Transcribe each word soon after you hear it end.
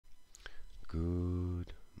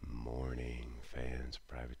Good morning, fans.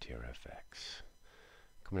 PrivateerFX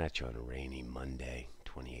coming at you on a rainy Monday,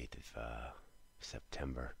 28th of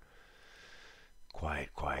September. Quiet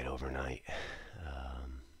overnight.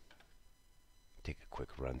 Take a quick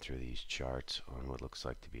run through these charts on what looks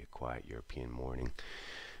like to be a quiet European morning.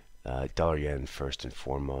 Dollar yen first and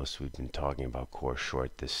foremost. We've been talking about core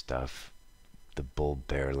short this stuff. The bull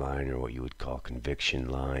bear line, or what you would call conviction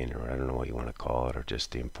line, or I don't know what you want to call it, or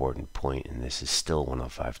just the important point, and this is still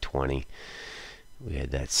 105.20. We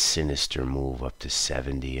had that sinister move up to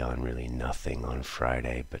 70 on really nothing on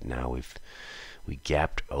Friday, but now we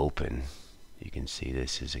gapped open. You can see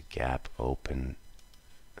this is a gap open.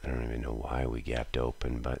 I don't even know why we gapped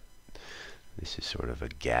open, but this is sort of a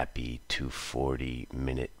gappy 240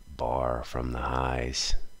 minute bar from the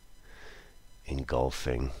highs,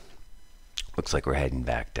 engulfing. Looks like we're heading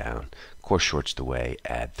back down. Core short's the way,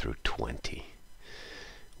 add through 20.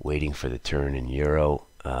 Waiting for the turn in euro.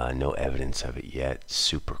 No evidence of it yet.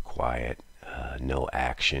 Super quiet. No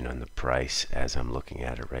action on the price as I'm looking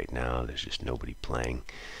at it right now. There's just nobody playing.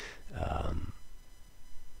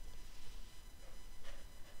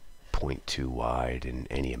 0.2 wide in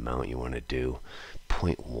any amount you want to do.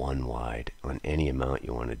 0.1 wide on any amount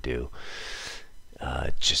you want to do.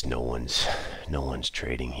 Just no one's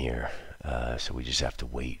trading here. So we just have to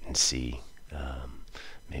wait and see.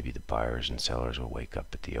 Maybe the buyers and sellers will wake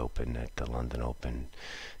up at the open, at the London Open,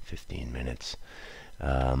 15 minutes.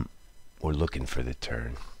 We're looking for the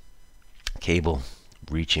turn. Cable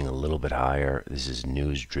reaching a little bit higher. This is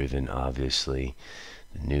news driven, obviously.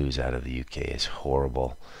 The news out of the UK is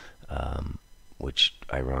horrible, which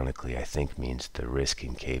ironically I think means the risk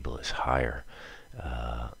in cable is higher.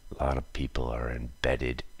 A lot of people are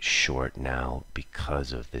embedded short now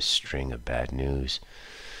because of this string of bad news.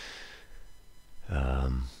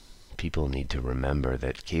 People need to remember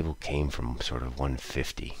that cable came from sort of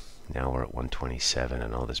 150. Now we're at 127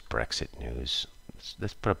 and all this Brexit news.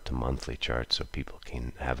 Let's put up the monthly chart so people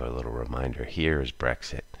can have a little reminder. Here is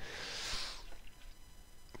Brexit.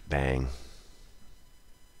 Bang.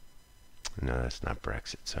 No, that's not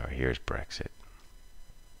Brexit. Sorry, here's Brexit.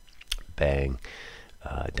 Bang.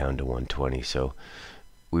 Down to 120. So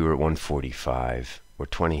we were at 145. We're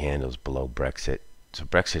 20 handles below Brexit. So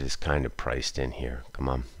Brexit is kind of priced in here. Come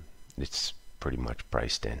on. It's pretty much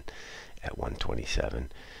priced in at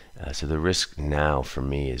 127. So the risk now for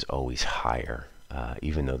me is always higher.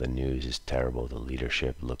 Even though the news is terrible, the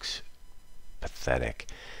leadership looks pathetic.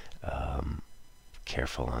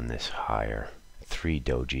 Careful on this higher. 3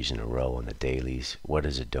 dojis in a row on the dailies. What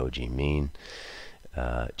does a doji mean?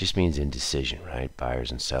 Just means indecision, right?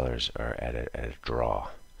 Buyers and sellers are at a draw.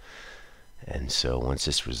 And so once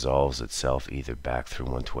this resolves itself either back through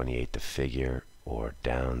 128 the figure or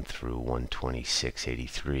down through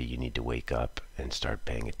 126.83, you need to wake up and start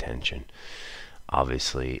paying attention.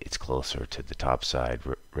 Obviously it's closer to the top side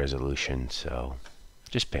resolution, so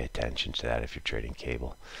just pay attention to that if you're trading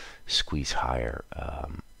cable. Squeeze higher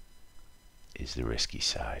is the risky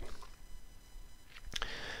side.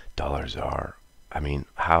 $ZAR. I mean,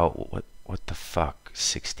 what the fuck?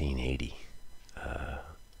 1680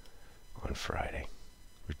 on Friday.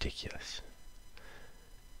 Ridiculous.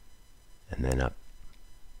 And then up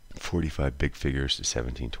 45 big figures to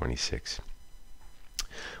 1726.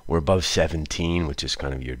 We're above 17, which is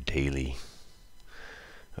kind of your daily,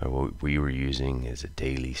 or what we were using as a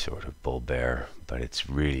daily sort of bull bear, but it's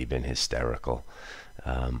really been hysterical.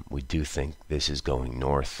 We do think this is going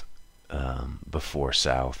north before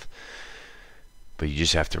south. But you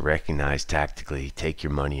just have to recognize tactically, take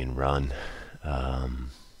your money and run.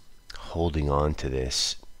 Holding on to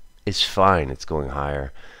this is fine. It's going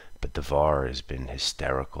higher. But the VAR has been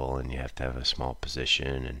hysterical, and you have to have a small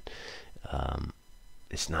position. And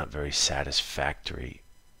it's not very satisfactory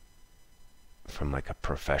from like a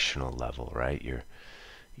professional level, right? Your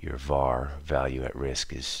VAR, value at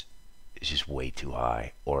risk, is just way too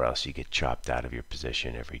high. Or else you get chopped out of your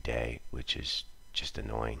position every day, which is just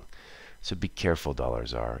annoying. So be careful,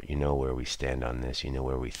 $ZAR. You know where we stand on this. You know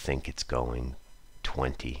where we think it's going.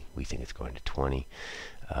 20. We think it's going to 20.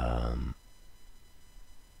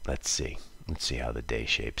 Let's see. Let's see how the day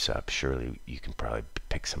shapes up. Surely you can probably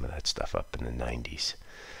pick some of that stuff up in the 90s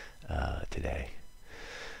today.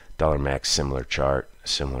 Dollar Max, similar chart,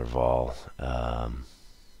 similar vol.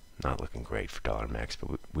 Not looking great for Dollar Max,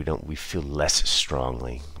 but we feel less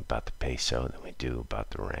strongly about the peso than we do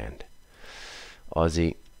about the rand.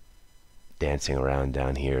 Aussie dancing around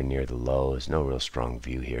down here near the lows. No real strong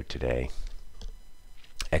view here today.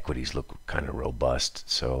 Equities look kind of robust,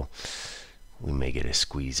 so we may get a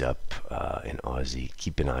squeeze up in Aussie.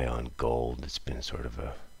 Keep an eye on gold. It's been sort of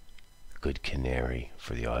a good canary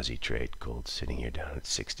for the Aussie trade. Gold sitting here down at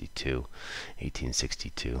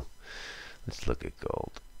 1862. Let's look at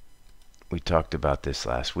gold. We talked about this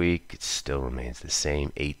last week. It still remains the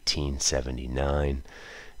same, 1879.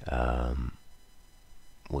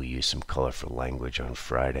 We'll use some colorful language on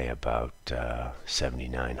Friday about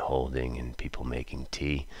 79 holding and people making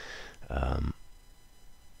tea.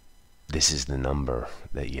 This is the number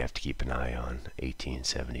that you have to keep an eye on,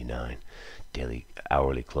 1879. Daily,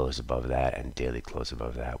 hourly close above that, and daily close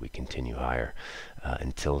above that. We continue higher.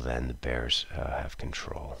 Until then, the bears have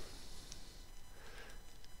control.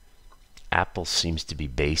 Apple seems to be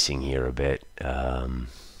basing here a bit.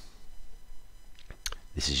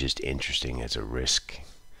 This is just interesting as a risk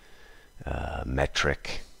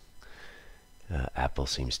metric. Apple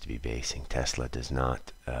seems to be basing. Tesla does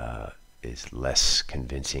not. Is less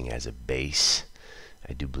convincing as a base.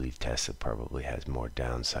 I do believe Tesla probably has more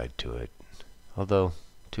downside to it. Although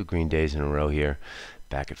 2 green days in a row here,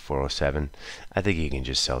 back at 407. I think you can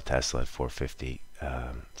just sell Tesla at 450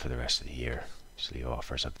 for the rest of the year. Just leave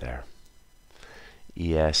offers up there.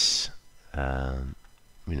 ES, you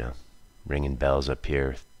know, ringing bells up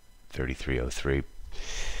here, 3303.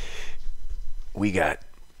 We got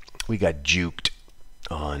juked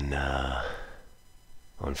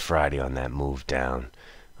on Friday on that move down,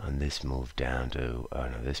 on this move down to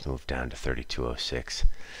this move down to 3206.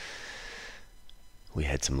 We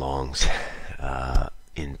had some longs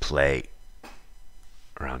in play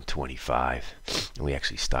around 25, and we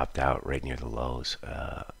actually stopped out right near the lows,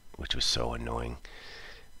 which was so annoying,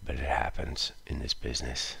 but it happens in this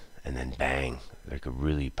business. And then bang, like a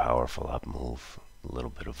really powerful up move, a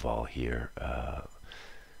little bit of vol here,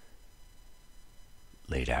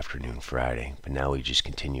 late afternoon Friday, but now we just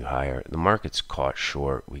continue higher. The market's caught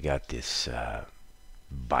short. We got this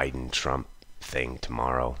Biden-Trump thing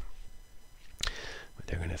tomorrow.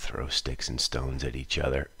 They're going to throw sticks and stones at each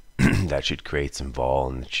other. That should create some vol,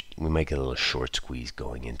 and we might get a little short squeeze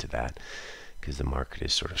going into that, because the market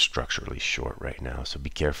is sort of structurally short right now, so be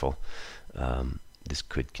careful. This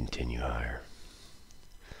could continue higher.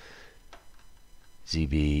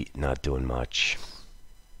 ZB not doing much.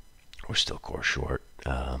 We're still core short,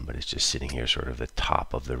 but it's just sitting here sort of the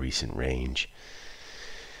top of the recent range.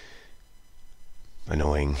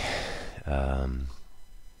 Annoying.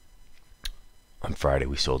 On Friday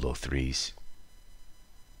we sold 03s.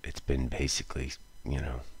 It's been basically, you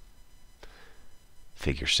know,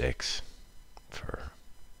 figure 6 for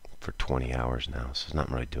 20 hours now, so it's not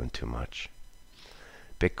really doing too much.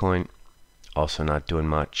 Bitcoin also not doing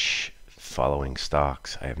much, following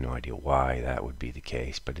stocks. I have no idea why that would be the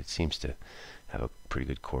case, but it seems to have a pretty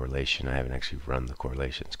good correlation. I haven't actually run the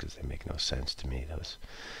correlations because they make no sense to me,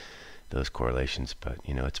 those correlations. But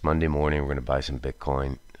you know, it's Monday morning. We're going to buy some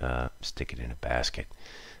Bitcoin, stick it in a basket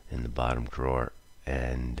in the bottom drawer,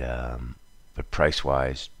 and but price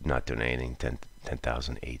wise, not doing anything.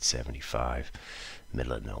 10,875,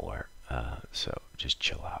 middle of nowhere. So just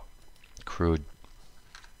chill out. Crude,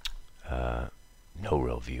 no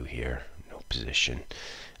real view here, no position.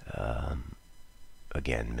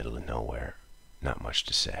 Again, middle of nowhere, not much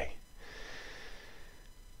to say.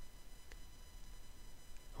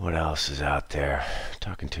 What else is out there?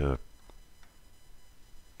 Talking to a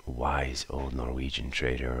wise old Norwegian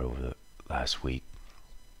trader over the last week,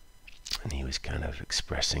 and he was kind of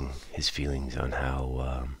expressing his feelings on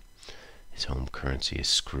how his home currency is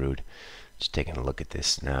screwed. Just taking a look at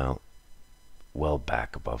this now, well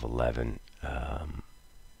back above 11.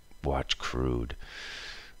 Watch crude,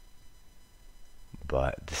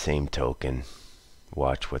 but at the same token,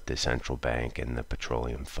 watch what the central bank and the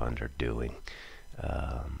petroleum fund are doing.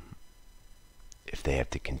 If they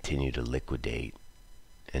have to continue to liquidate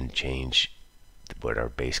and change what are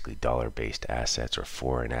basically dollar-based assets or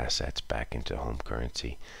foreign assets back into home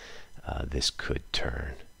currency, this could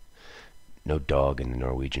turn. No dog in the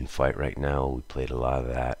Norwegian fight right now. We played a lot of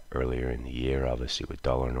that earlier in the year, obviously with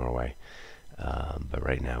dollar Norway, but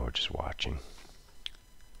right now we're just watching.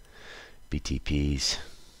 BTPs,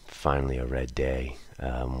 finally a red day.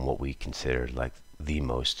 What we consider like the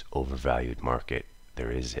most overvalued market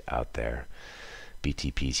there is out there.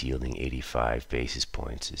 BTPs yielding 85 basis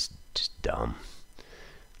points is just dumb.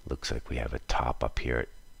 Looks like we have a top up here.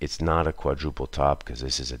 It's not a quadruple top because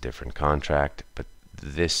this is a different contract, but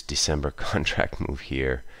this December contract move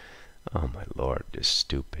here, oh my lord, just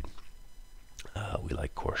stupid. We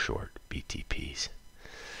like core short BTPs.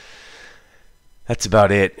 That's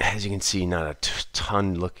about it. As you can see, not a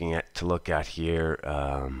ton to look at here.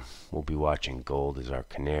 We'll be watching gold as our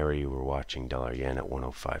canary. We're watching dollar yen at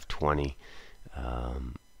 105.20,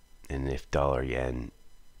 and if dollar yen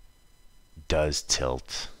does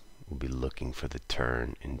tilt, we'll be looking for the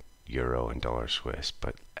turn in euro and dollar Swiss.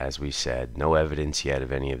 But as we said, no evidence yet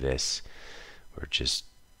of any of this. We're just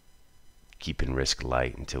keeping risk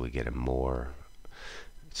light until we get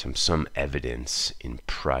some evidence in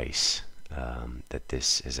price that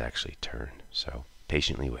this is actually turned. So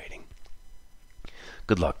patiently waiting.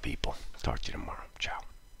 Good luck, people. Talk to you tomorrow. Ciao.